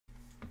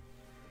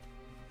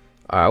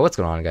Alright, what's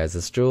going on, guys?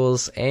 It's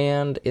Jules,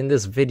 and in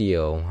this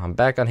video, I'm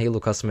back on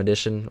Halo Custom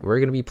Edition. We're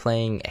going to be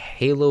playing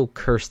Halo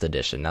Cursed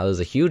Edition. Now, there's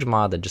a huge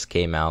mod that just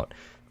came out.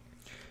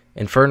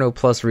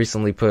 InfernoPlus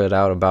recently put it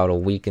out about a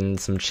week and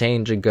some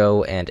change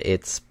ago, and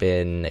it's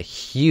been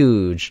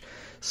huge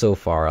so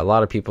far. A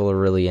lot of people are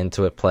really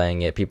into it,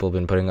 playing it. People have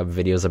been putting up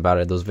videos about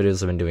it. Those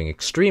videos have been doing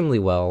extremely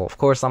well. Of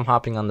course, I'm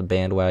hopping on the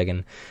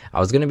bandwagon. I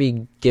was going to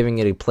be giving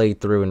it a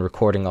playthrough and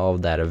recording all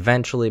of that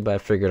eventually, but I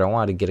figured I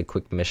wanted to get a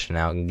quick mission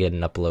out and get an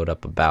upload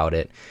up about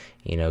it.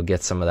 You know,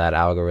 get some of that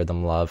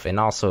algorithm love, and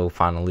also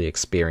finally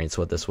experience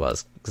what this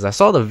was. Because I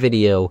saw the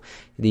video,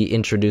 the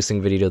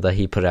introducing video that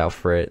he put out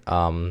for it,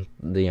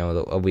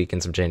 a week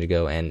and some change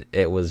ago, and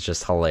it was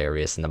just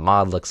hilarious. And the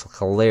mod looks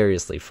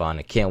hilariously fun.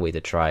 I can't wait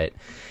to try it.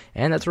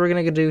 And that's what we're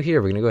going to do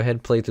here. We're going to go ahead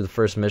and play through the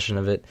first mission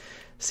of it,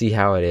 see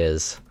how it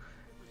is.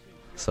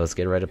 So let's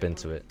get right up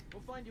into it.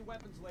 We'll find your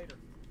weapons later.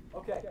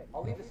 Okay,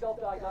 I'll leave the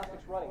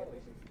self-diagnostics running at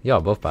least.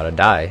 Y'all both about to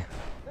die.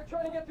 They're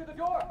trying to get through the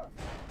door.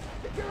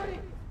 Security!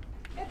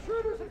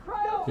 Intruders and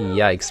cryo!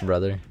 Yikes,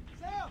 brother.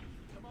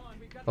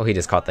 Oh, he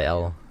just caught the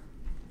L.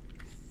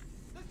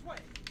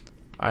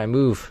 Alright,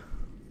 move.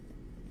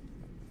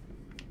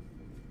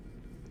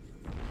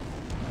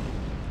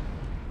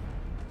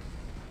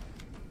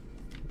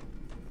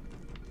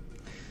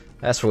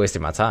 That's for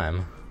wasting my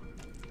time.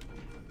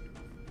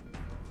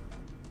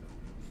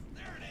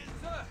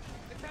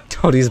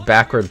 Oh, these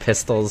backward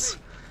pistols.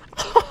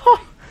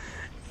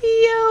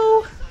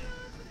 Yo!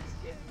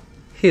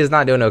 He is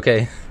not doing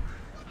okay.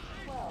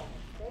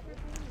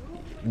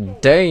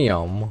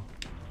 Damn.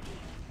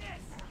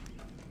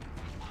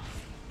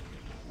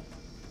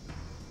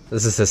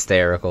 This is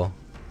hysterical.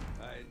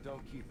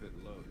 Don't keep it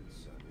loaded,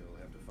 son. You'll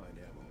have to find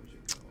ammo as you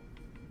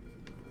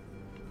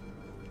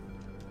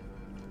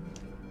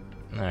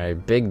go.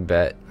 Alright, big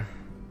bet.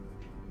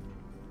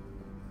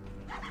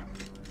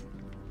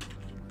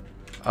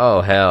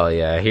 Oh, hell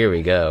yeah, here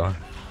we go.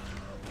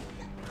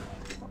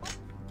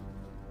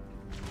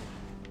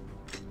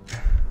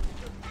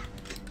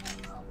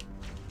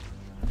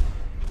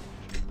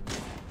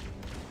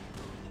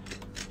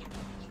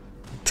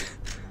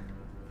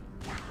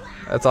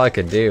 That's all I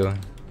could do.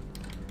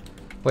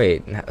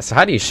 Wait, so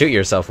how do you shoot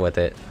yourself with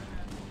it?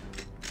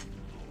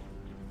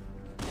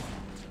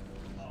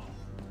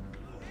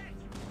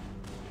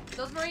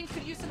 Those Marines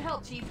could use some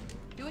help, Chief.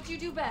 Do what you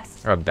do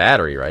best. Or a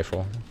battery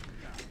rifle.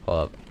 Hold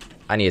up.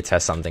 I need to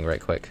test something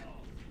right quick.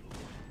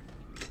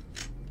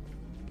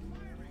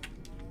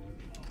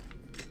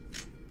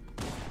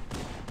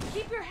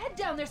 Keep your head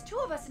down. There's two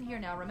of us in here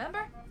now,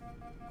 remember?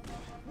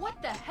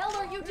 What the hell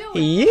are you doing?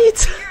 Yeet!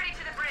 Security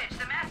to the bridge.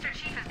 The Master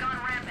Chief has gone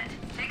rampant.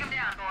 Take him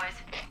down, boys.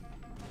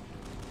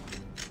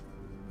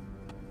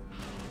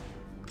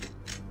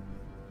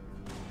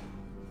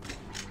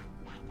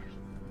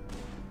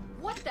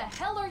 What the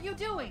hell are you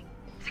doing?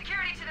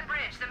 Security to the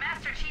bridge. The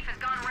Master Chief has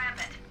gone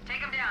rampant. Take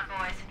him down,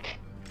 boys.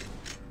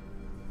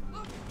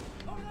 Look!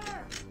 Over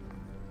there!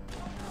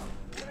 Oh no!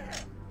 Where?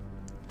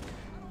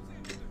 I don't see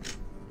him.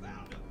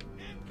 Found him!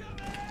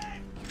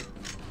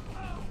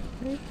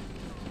 Incoming!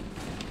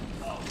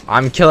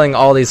 I'm killing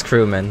all these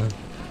crewmen.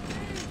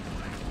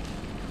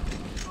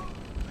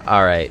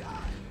 Alright.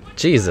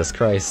 Jesus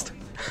Christ.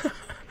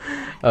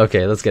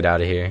 Okay, let's get out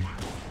of here.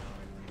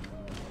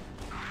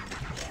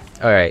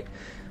 Alright.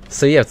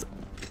 So you have to...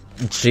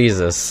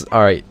 Jesus.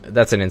 Alright,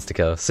 that's an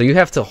insta-kill. So you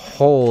have to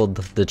hold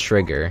the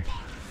trigger.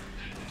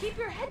 Keep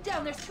your head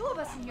down. There's two of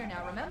us in here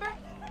now, remember?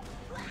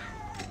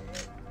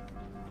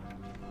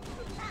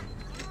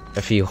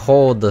 If you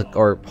hold the...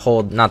 or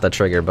hold... not the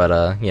trigger,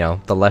 but,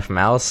 the left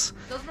mouse,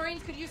 Those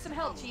Marines could use some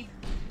help, Chief.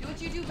 Do what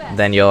you do best.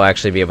 then you'll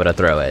actually be able to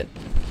throw it.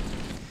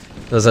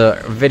 There's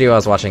a video I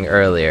was watching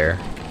earlier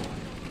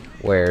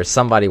where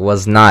somebody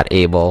was not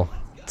able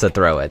to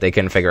throw it. They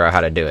couldn't figure out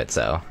how to do it,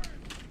 so...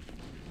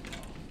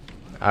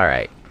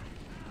 Alright.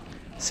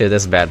 See what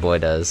this bad boy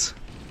does.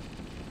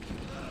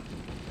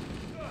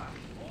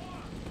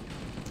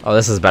 Oh,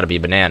 this is about to be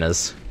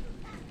bananas.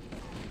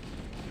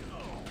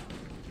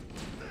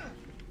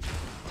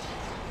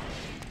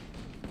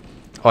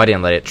 Oh, I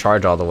didn't let it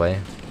charge all the way.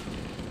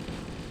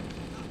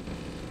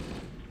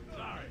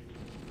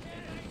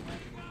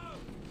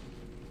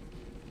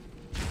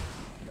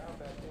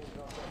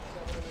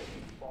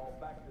 Fall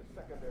back to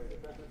secondary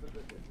defensive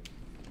position.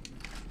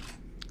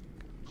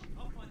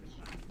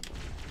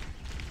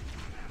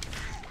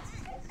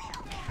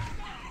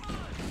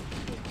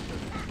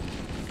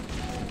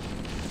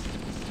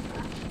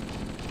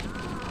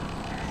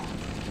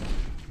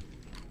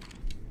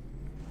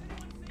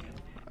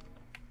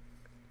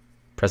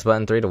 Press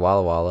button 3 to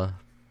Walla Walla.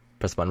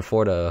 Press button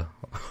 4 to...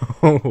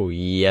 Oh,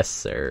 yes,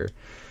 sir.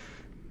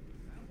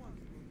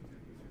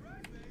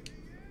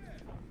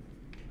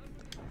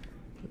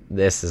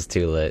 This is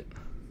too lit.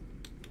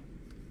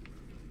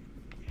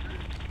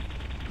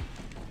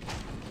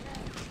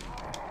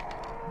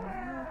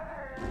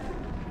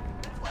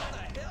 What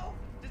the hell?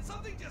 Did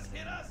something just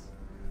hit us?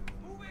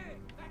 Move in!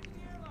 Back to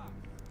the airlock!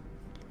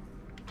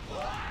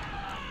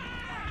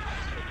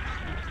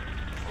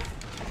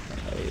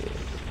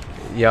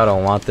 Y'all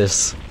don't want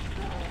this.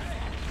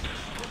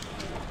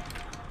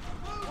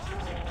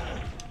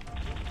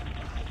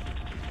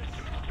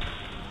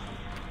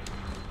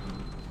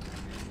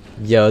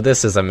 Yo,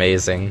 this is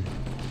amazing.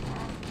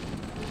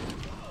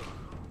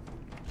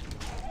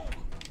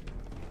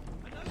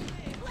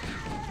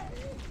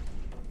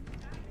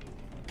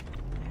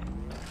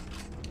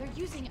 They're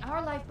using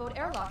our lifeboat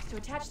airlocks to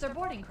attach their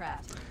boarding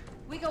craft.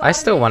 We go I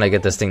still want to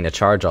get this thing to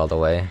charge all the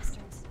way.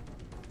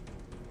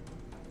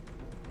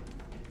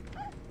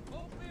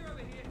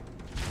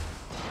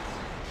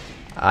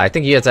 I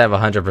think you have to have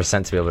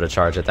 100% to be able to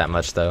charge it that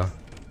much, though.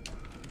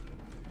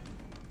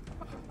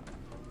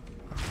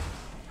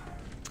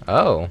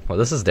 Oh, well,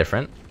 this is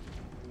different.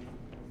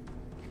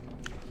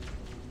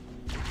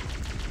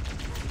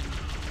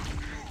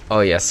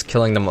 Oh, yes,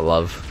 killing them with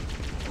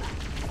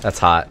love. That's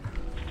hot.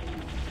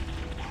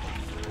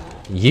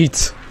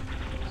 Yeet.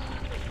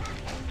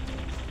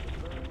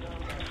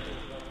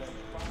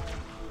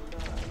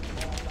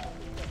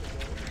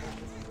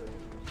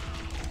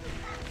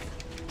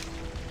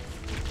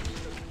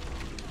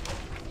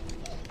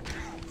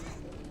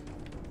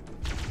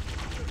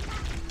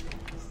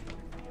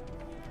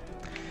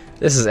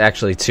 This is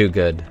actually too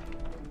good.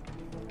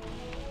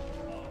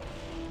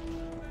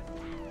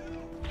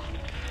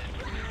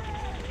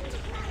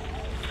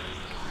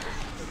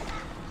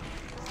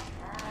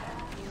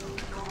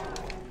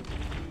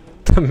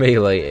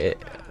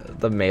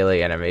 The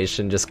melee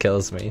animation just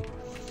kills me.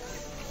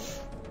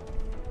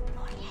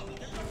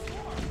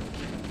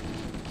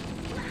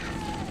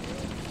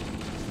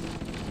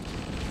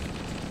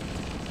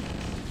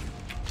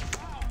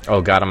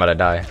 Oh god, I'm gonna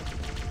die.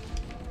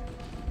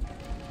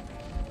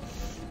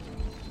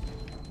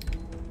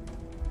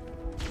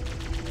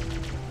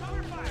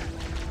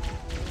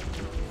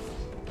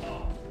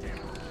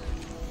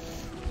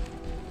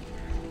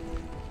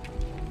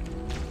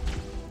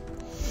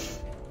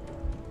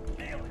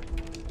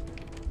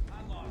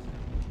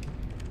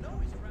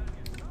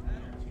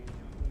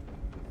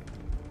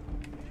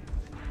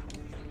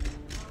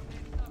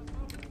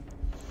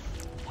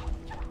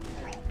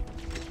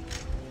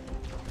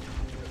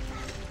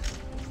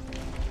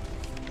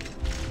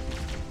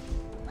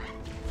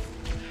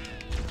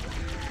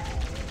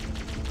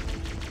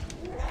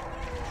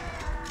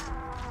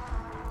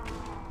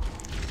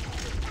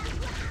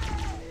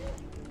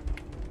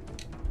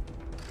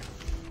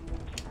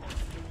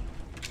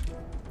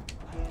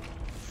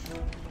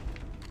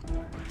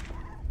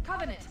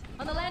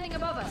 On the landing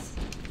above us.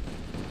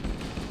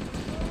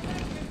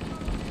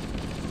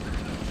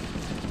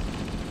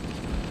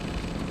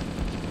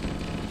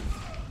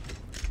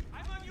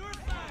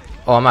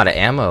 Oh, I'm out of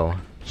ammo.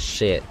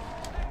 Shit.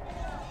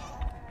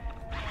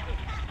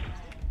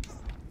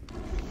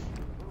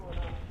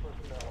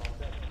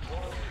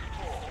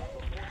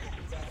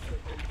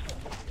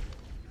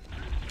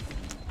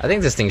 I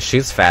think this thing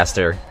shoots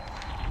faster.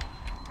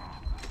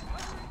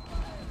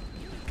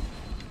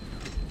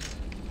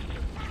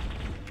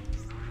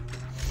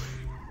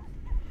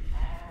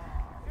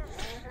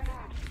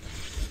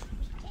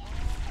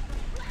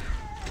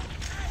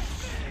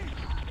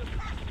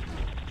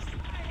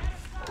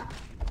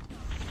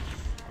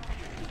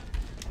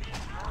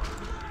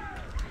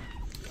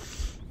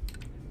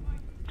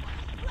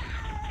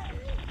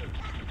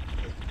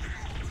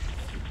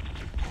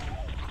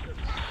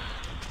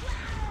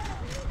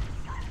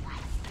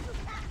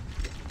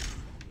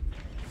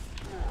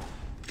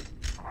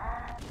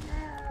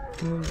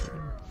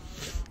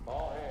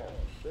 All hands,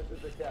 this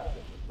is the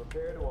captain.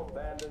 Prepare to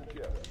abandon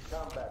ship.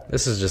 Combat.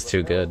 This is just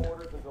too good.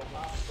 Orders until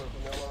ops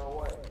personnel are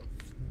away.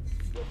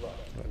 Good luck.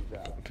 Peace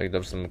out. Picked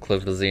up some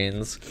cliff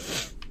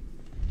zines.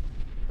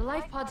 The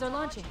life pods are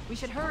launching. We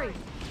should hurry.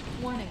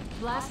 Warning,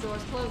 blast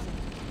doors closing.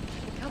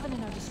 The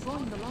Covenant are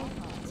destroying the life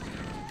pods.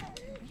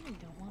 They really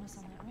don't want us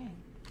on that ring.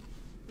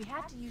 We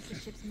have to use the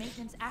ship's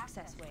maintenance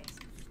access ways.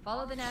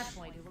 Follow the nav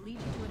point. It will lead you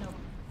to an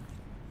opening.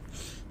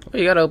 Well,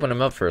 you gotta open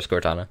them up first,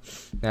 Cortana.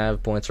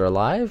 Nav points are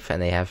alive,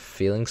 and they have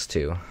feelings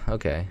too.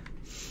 Okay.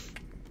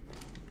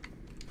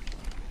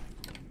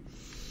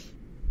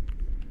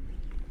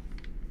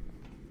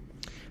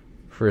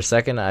 For a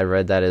second, I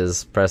read that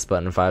as press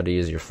button 5 to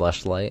use your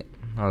flashlight.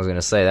 I was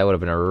gonna say, that would have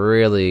been a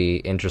really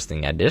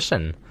interesting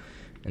addition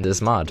in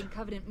this mod.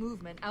 Covenant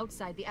movement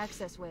outside the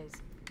access ways.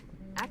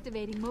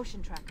 Activating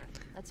motion tracker.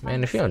 Let's find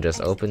Man, if you don't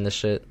just open this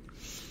shit.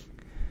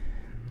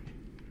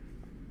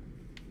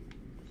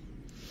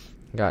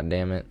 God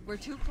damn it. We're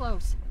too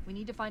close. We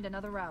need to find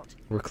another route.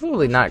 We're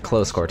clearly not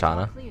close,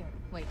 Cortana. Clear.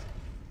 Wait.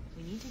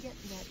 We need to get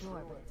to that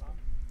door,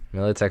 but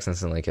Militex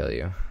instantly kill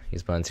you.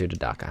 He's bun to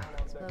Daka.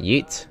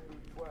 Yeet.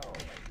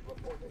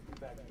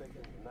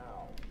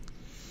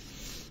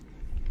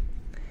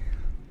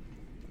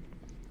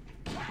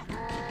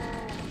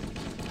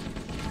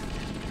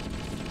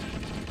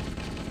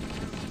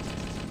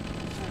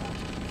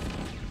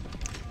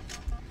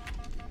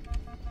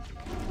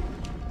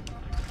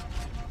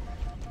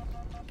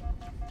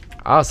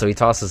 Oh, so he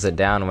tosses it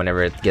down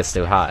whenever it gets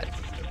too hot.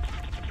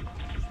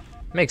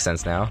 Makes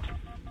sense now.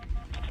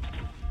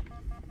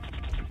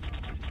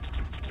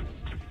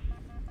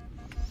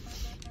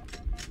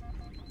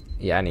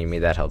 Yeah, I need me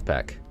that health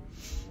pack.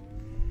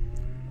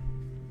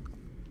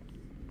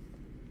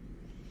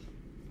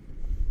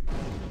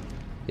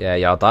 Yeah,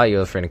 y'all thought you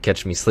were finna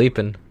catch me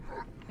sleeping.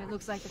 It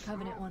looks like the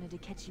Covenant wanted to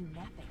catch you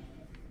napping.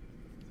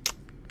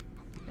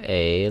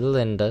 Hey,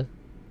 Linda.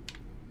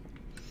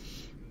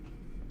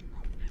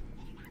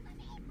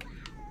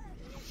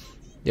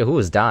 Yo, who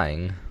is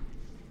dying?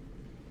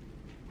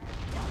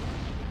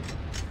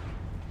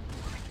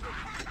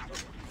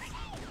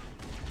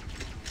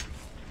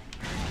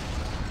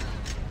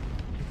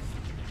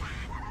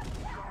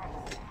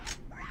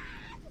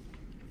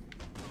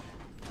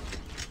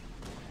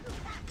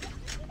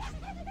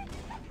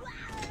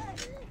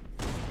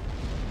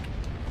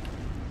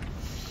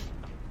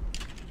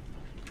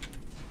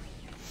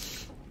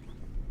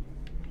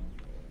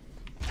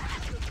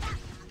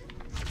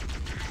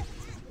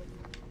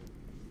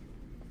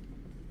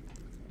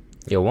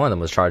 Yo, one of them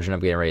was charging up,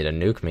 getting ready to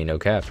nuke me, no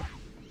cap.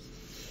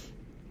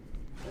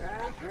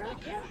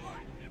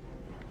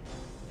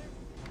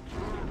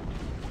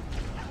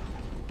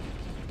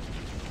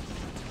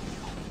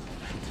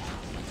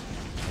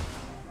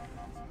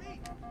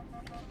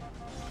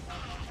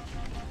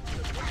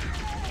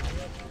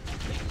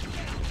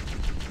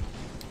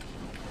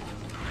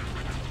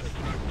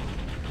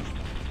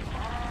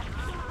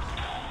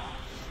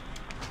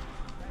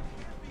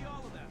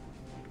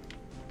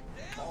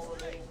 All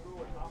remaining crew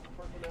and ops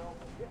personnel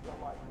get the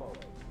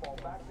lifeboat. Fall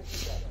back to the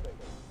gas station.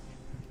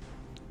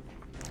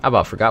 I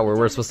about forgot where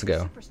we're supposed to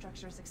go.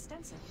 Superstructure is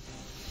extensive.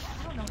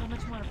 I don't know how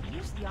much more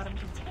abuse the Autumn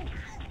can take.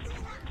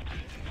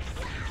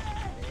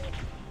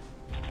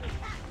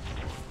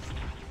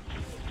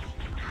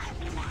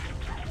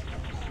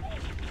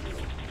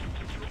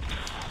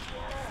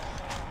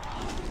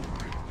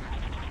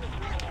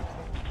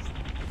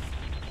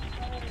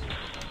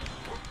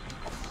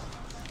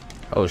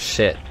 Oh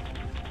shit.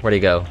 Where'd he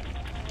go?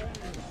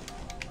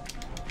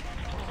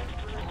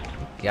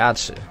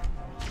 Gotcha.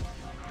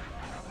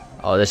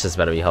 Oh, this is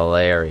better be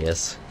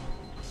hilarious.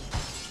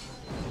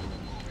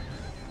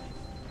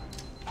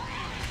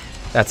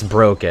 That's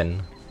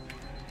broken.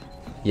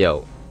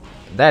 Yo,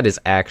 that is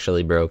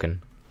actually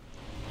broken.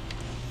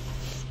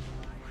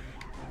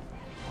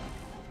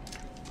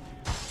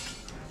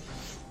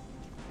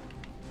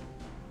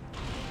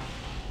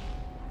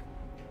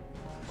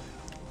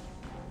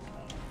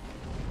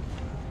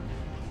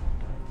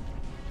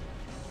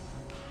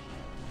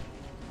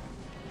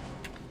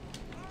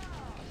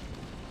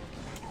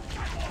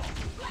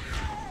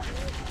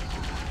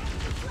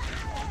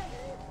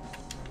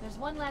 There's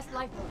one last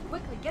lifeboat.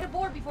 Quickly, get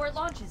aboard before it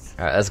launches.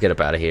 Alright, let's get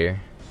up out of here.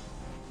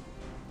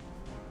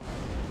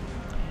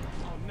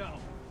 Oh no!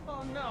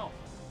 Oh no!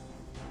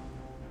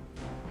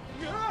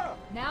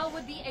 Now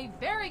would be a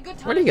very good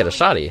time. Where do you get a to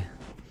shotty?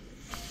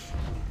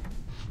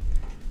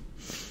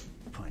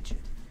 Punch it.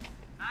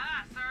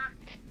 Ah, sir.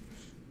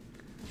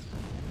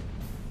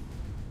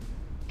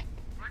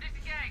 We're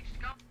disengaged.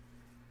 Go.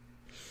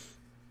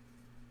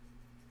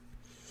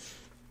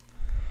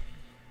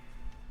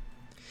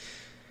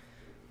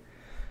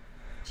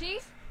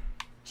 Chief?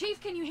 Chief,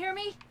 can you hear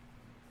me?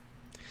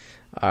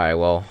 Alright,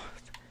 well,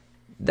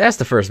 that's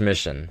the first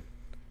mission.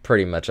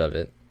 Pretty much of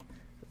it.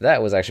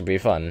 That was actually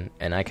pretty fun,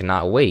 and I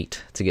cannot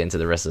wait to get into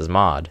the rest of this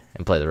mod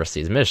and play the rest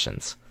of these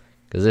missions.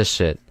 Because this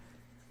shit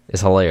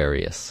is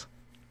hilarious.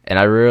 And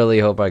I really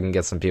hope I can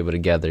get some people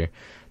together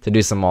to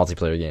do some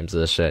multiplayer games of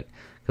this shit.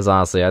 Because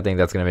honestly, I think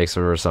that's going to make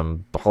for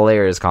some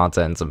hilarious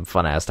content and some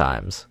fun-ass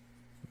times.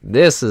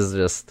 This is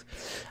just,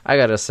 I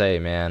gotta say,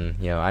 man,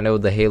 you know, I know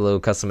the Halo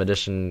Custom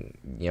Edition,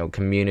 you know,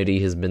 community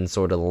has been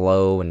sort of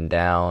low and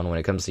down when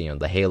it comes to, you know,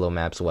 the Halo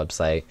Maps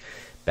website.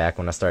 Back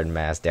when I started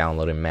mass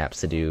downloading maps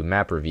to do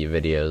map review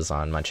videos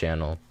on my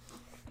channel,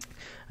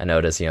 I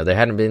noticed, you know, there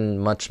hadn't been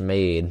much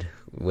made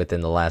within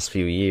the last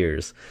few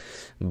years.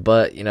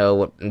 But, you know,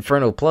 what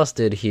InfernoPlus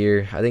did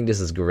here, I think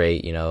this is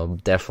great, you know,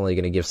 definitely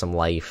going to give some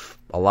life,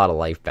 a lot of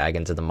life back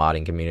into the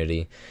modding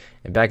community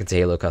and back into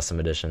Halo Custom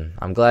Edition.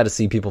 I'm glad to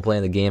see people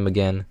playing the game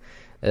again.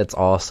 It's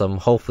awesome.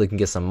 Hopefully can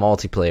get some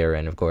multiplayer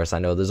in, of course. I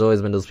know there's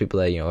always been those people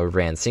that, you know,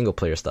 ran single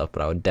player stuff,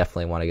 but I would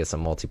definitely want to get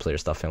some multiplayer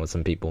stuff in with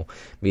some people,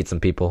 meet some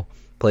people,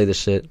 play this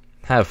shit,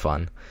 have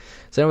fun.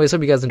 So anyways,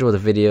 hope you guys enjoyed the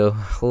video.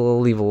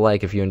 Leave a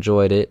like if you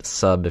enjoyed it,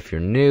 sub if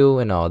you're new,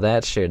 and all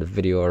that. Share the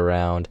video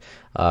around.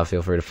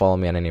 Feel free to follow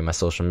me on any of my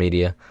social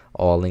media.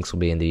 All links will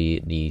be in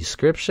the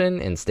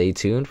description, and stay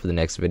tuned for the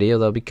next video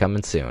that'll be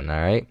coming soon,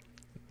 alright?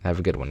 Have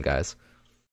a good one, guys.